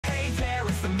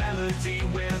Melodi,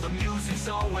 where the music's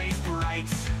always bright.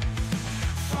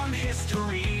 From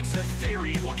history to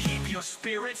theory, we'll keep your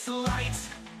spirits light.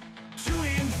 Tune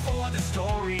in for the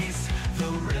stories, the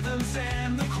rhythms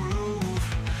and the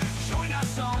groove. Join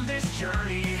us on this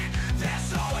journey,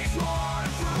 there's always more to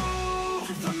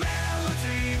prove. The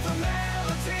melody,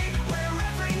 where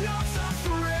every note's a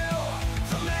thrill.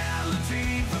 The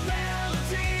melody,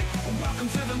 welcome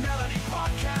to the Melody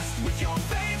Podcast with your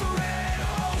favorite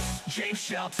host, James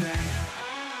Shelton.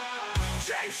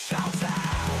 James Shelton.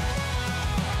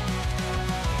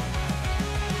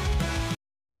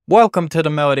 Welcome to the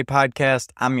Melody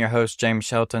Podcast. I'm your host, James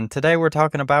Shelton. Today we're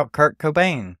talking about Kurt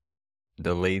Cobain,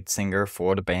 the lead singer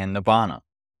for the band Nirvana.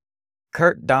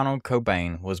 Kurt Donald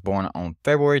Cobain was born on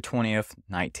February 20th,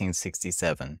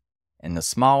 1967, in the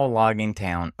small logging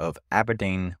town of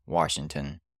Aberdeen,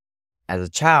 Washington. As a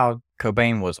child,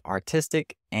 Cobain was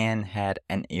artistic and had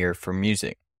an ear for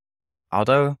music.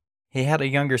 Although he had a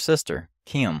younger sister,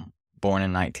 Kim, born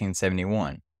in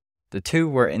 1971, the two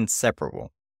were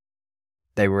inseparable.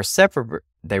 They were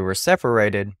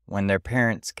separated when their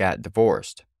parents got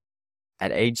divorced.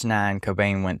 At age 9,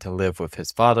 Cobain went to live with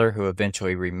his father, who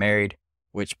eventually remarried,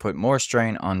 which put more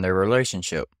strain on their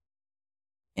relationship.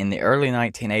 In the early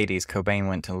 1980s, Cobain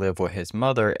went to live with his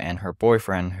mother and her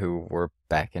boyfriend, who were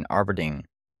back in Aberdeen.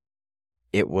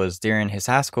 It was during his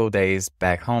high school days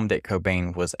back home that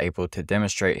Cobain was able to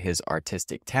demonstrate his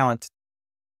artistic talents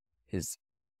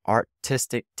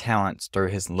through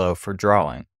his love for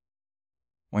drawing.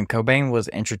 When Cobain was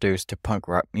introduced to punk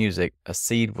rock music, a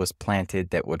seed was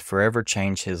planted that would forever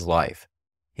change his life.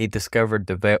 He discovered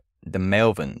the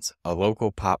Melvins, a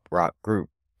local pop rock group,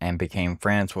 and became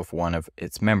friends with one of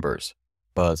its members,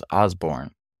 Buzz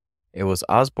Osborne. It was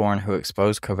Osborne who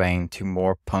exposed Cobain to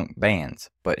more punk bands,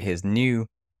 but his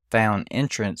new-found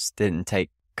entrance didn't take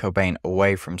Cobain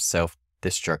away from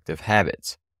self-destructive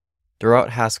habits. Throughout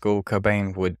high school,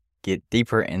 Cobain would get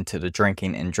deeper into the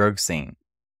drinking and drug scene.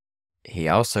 He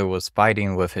also was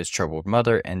fighting with his troubled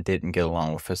mother and didn't get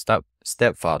along with his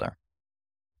stepfather.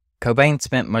 Cobain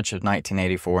spent much of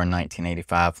 1984 and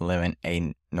 1985 living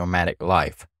a nomadic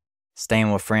life,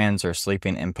 staying with friends or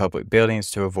sleeping in public buildings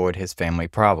to avoid his family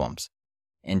problems.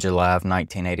 In July of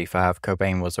 1985,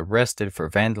 Cobain was arrested for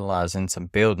vandalizing some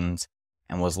buildings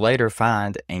and was later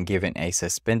fined and given a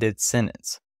suspended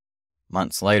sentence.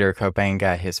 Months later, Cobain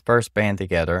got his first band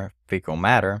together, Fecal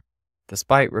Matter.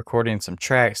 Despite recording some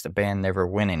tracks, the band never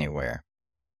went anywhere.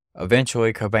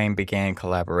 Eventually, Cobain began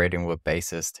collaborating with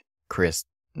bassist Chris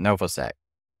Novoselic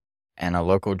and a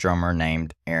local drummer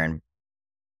named Aaron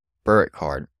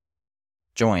Burkhardt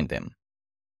joined them.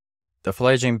 The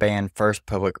fledgling band's first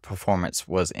public performance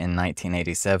was in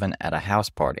 1987 at a house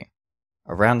party.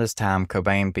 Around this time,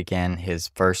 Cobain began his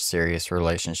first serious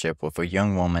relationship with a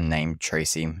young woman named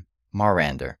Tracy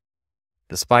Marander.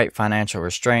 Despite financial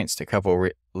restraints, the couple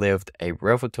lived a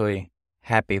relatively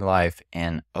happy life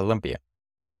in Olympia.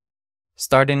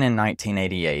 Starting in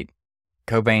 1988,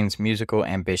 Cobain's musical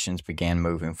ambitions began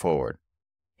moving forward.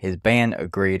 His band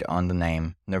agreed on the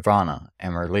name Nirvana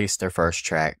and released their first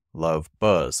track, Love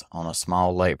Buzz, on a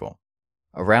small label.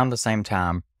 Around the same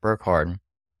time, Burkhardt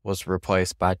was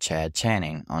replaced by Chad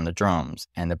Channing on the drums,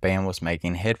 and the band was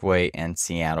making headway in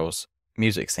Seattle's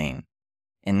music scene.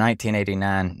 In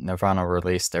 1989, Nirvana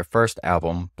released their first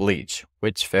album, Bleach,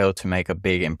 which failed to make a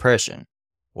big impression.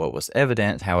 What was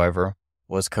evident, however,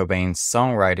 was Cobain's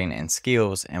songwriting and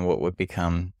skills and what would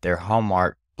become their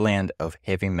hallmark blend of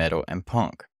heavy metal and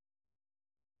punk.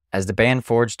 As the band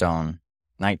forged on,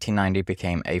 1990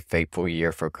 became a fateful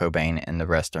year for Cobain and the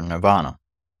rest of Nirvana.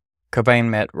 Cobain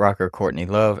met rocker Courtney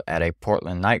Love at a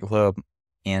Portland nightclub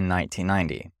in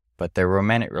 1990, but their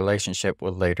romantic relationship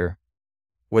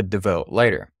would develop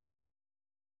later.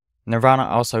 Nirvana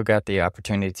also got the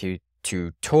opportunity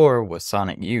to tour with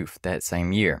Sonic Youth that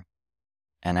same year,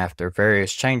 and after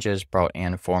various changes brought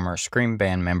in former Scream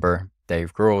band member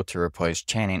Dave Grohl to replace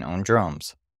Channing on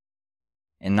drums.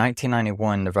 In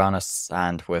 1991, Nirvana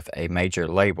signed with a major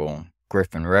label,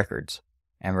 Griffin Records,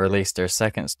 and released their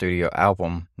second studio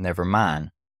album,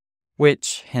 Nevermind,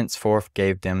 which henceforth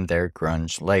gave them their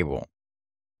grunge label.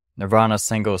 Nirvana's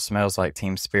single Smells Like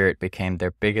Teen Spirit became their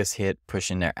biggest hit,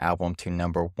 pushing their album to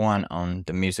number 1 on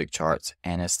the music charts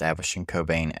and establishing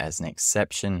Cobain as an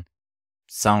exceptional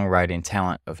songwriting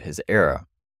talent of his era.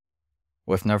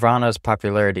 With Nirvana's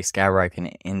popularity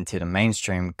skyrocketing into the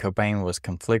mainstream, Cobain was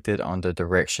conflicted on the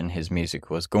direction his music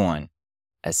was going.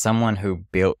 As someone who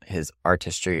built his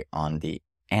artistry on the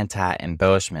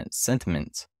anti-embellishment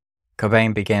sentiments,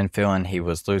 Cobain began feeling he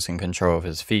was losing control of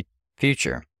his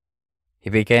future. He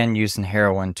began using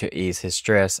heroin to ease his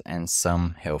stress, and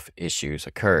some health issues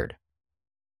occurred.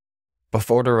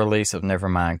 Before the release of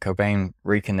Nevermind, Cobain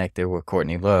reconnected with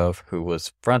Courtney Love, who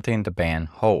was fronting the band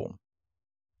Hole.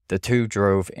 The two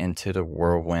drove into the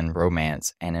whirlwind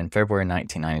romance, and in February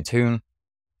 1992,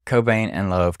 Cobain and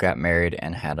Love got married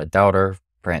and had a daughter,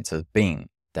 Frances Bean,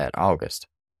 that August.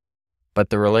 But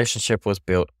the relationship was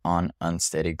built on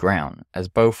unsteady ground, as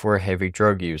both were heavy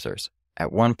drug users.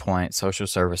 At one point, social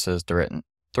services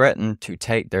threatened to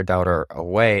take their daughter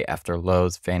away after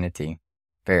Love's Vanity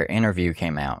Fair interview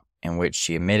came out, in which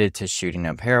she admitted to shooting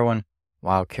up heroin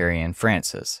while carrying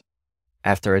Frances.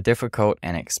 After a difficult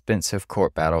and expensive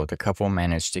court battle, the couple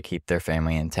managed to keep their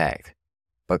family intact.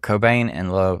 But Cobain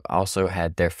and Love also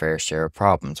had their fair share of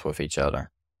problems with each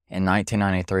other. In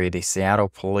 1993, the Seattle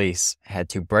police had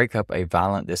to break up a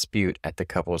violent dispute at the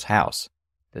couple's house.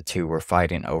 The two were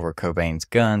fighting over Cobain's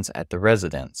guns at the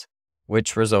residence,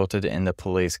 which resulted in the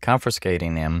police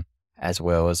confiscating them as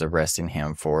well as arresting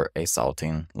him for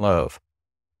assaulting Love.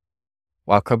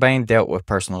 While Cobain dealt with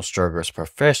personal struggles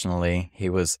professionally, he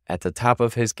was at the top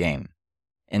of his game.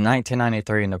 In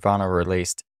 1993, Nirvana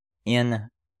released In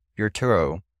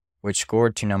Utero, which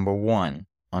scored to number 1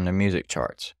 on the music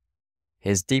charts.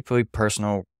 His deeply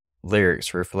personal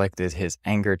lyrics reflected his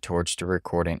anger towards the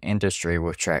recording industry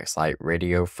with tracks like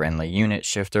Radio-Friendly Unit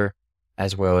Shifter,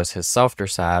 as well as his softer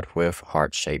side with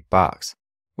Heart-Shaped Box,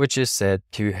 which is said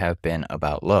to have been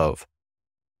about love.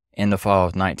 In the fall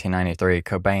of 1993,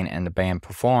 Cobain and the band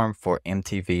performed for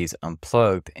MTV's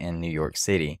Unplugged in New York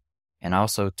City, and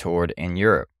also toured in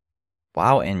Europe.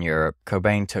 While in Europe,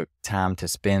 Cobain took time to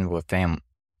spend with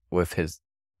his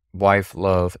wife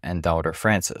Love and daughter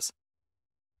Frances.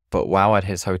 But while at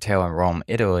his hotel in Rome,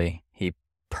 Italy, he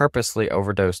purposely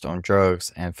overdosed on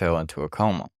drugs and fell into a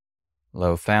coma.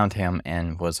 Love found him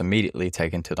and was immediately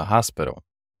taken to the hospital.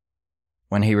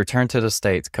 When he returned to the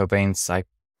States, Cobain's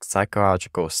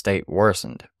psychological state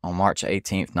worsened. On March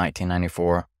 18,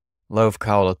 1994, Love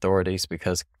called authorities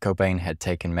because Cobain had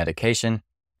taken medication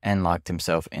and locked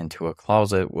himself into a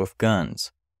closet with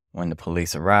guns. When the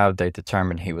police arrived, they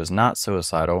determined he was not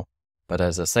suicidal, but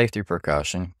as a safety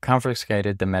precaution,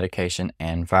 confiscated the medication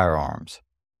and firearms.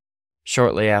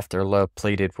 Shortly after, Love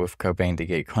pleaded with Cobain to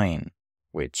get clean,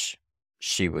 which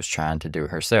she was trying to do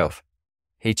herself.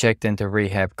 He checked into a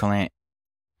rehab clinic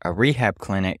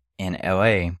in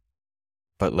LA,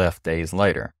 but left days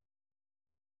later.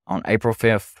 On April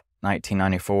 5th,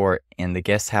 1994, in the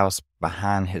guest house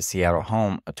behind his Seattle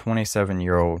home, a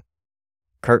 27-year-old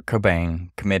Kurt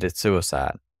Cobain committed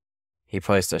suicide. He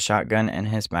placed a shotgun in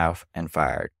his mouth and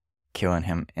fired, killing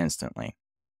him instantly.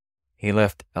 He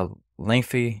left a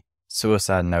lengthy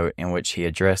suicide note in which he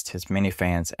addressed his many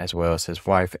fans as well as his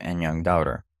wife and young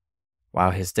daughter.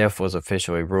 While his death was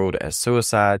officially ruled as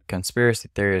suicide, conspiracy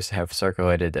theories have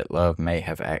circulated that Love may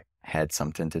have had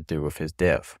something to do with his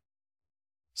death.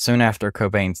 Soon after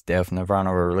Cobain's death,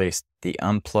 Nirvana released the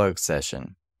Unplugged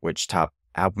session, which topped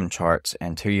album charts,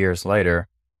 and 2 years later,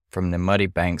 From the Muddy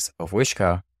Banks of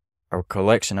Wisconsin, a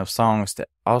collection of songs that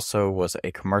also was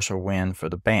a commercial win for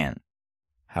the band.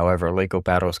 However, legal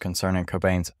battles concerning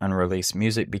Cobain's unreleased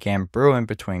music began brewing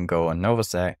between Golan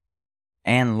Novoselic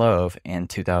and Love in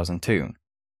 2002.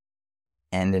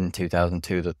 And in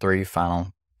 2002, the three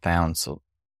finally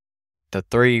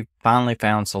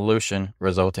found solution,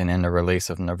 resulting in the release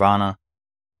of Nirvana,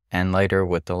 and later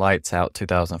with the Lights Out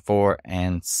 2004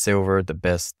 and Silver the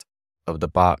Best of the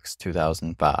Box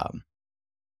 2005.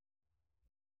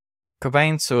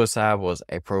 Cobain's suicide was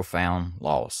a profound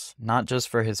loss, not just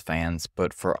for his fans,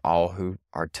 but for all who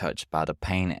are touched by the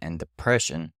pain and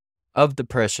depression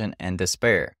and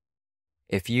despair.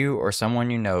 If you or someone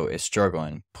you know is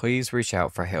struggling, please reach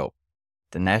out for help.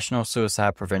 The National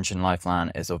Suicide Prevention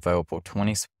Lifeline is available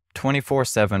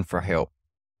 24/7 for help.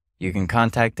 You can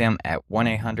contact them at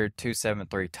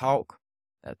 1-800-273-TALK,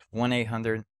 that's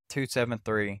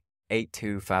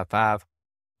 1-800-273-8255,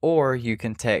 or you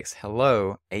can text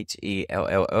HELLO,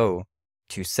 HELLO,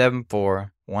 to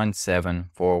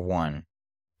 741741.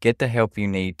 Get the help you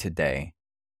need today.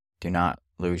 Do not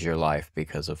lose your life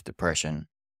because of depression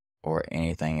or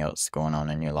anything else going on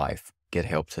in your life. Get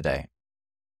help today.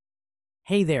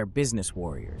 Hey there, business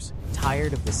warriors.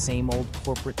 Tired of the same old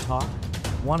corporate talk?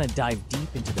 Want to dive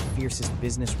deep into the fiercest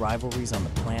business rivalries on the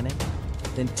planet?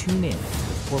 Then tune in to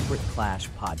the Corporate Clash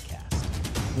podcast.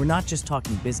 We're not just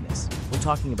talking business. We're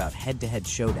talking about head-to-head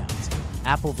showdowns.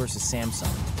 Apple versus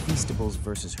Samsung, Feastables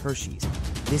versus Hershey's.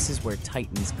 This is where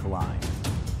titans collide.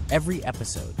 Every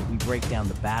episode, we break down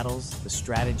the battles, the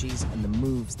strategies, and the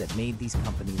moves that made these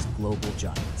companies global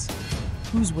giants.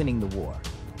 Who's winning the war?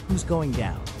 Who's going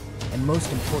down? And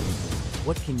most importantly,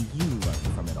 what can you learn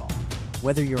from it all?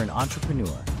 Whether you're an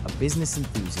entrepreneur, a business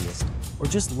enthusiast, or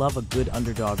just love a good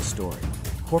underdog story,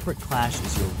 Corporate Clash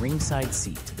is your ringside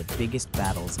seat to the biggest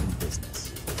battles in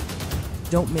business.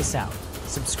 Don't miss out.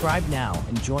 Subscribe now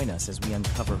and join us as we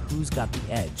uncover who's got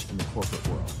the edge in the corporate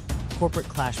world. Corporate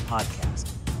Clash Podcast,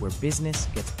 where business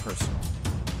gets personal.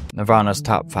 Nirvana's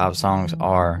top 5 songs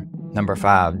are: number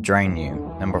 5, Drain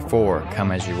You; number 4,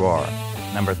 Come As You Are;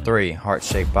 number 3, Heart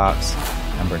Shaped Box;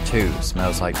 number 2,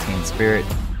 Smells Like Teen Spirit;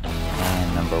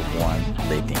 and number 1,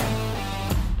 Lithium.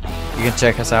 You can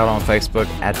check us out on Facebook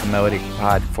at the Melodi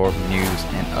Pod for news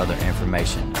and other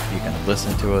information. You can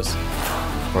listen to us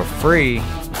for free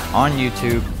on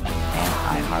YouTube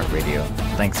and iHeartRadio.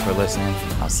 Thanks for listening.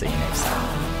 I'll see you next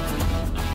time.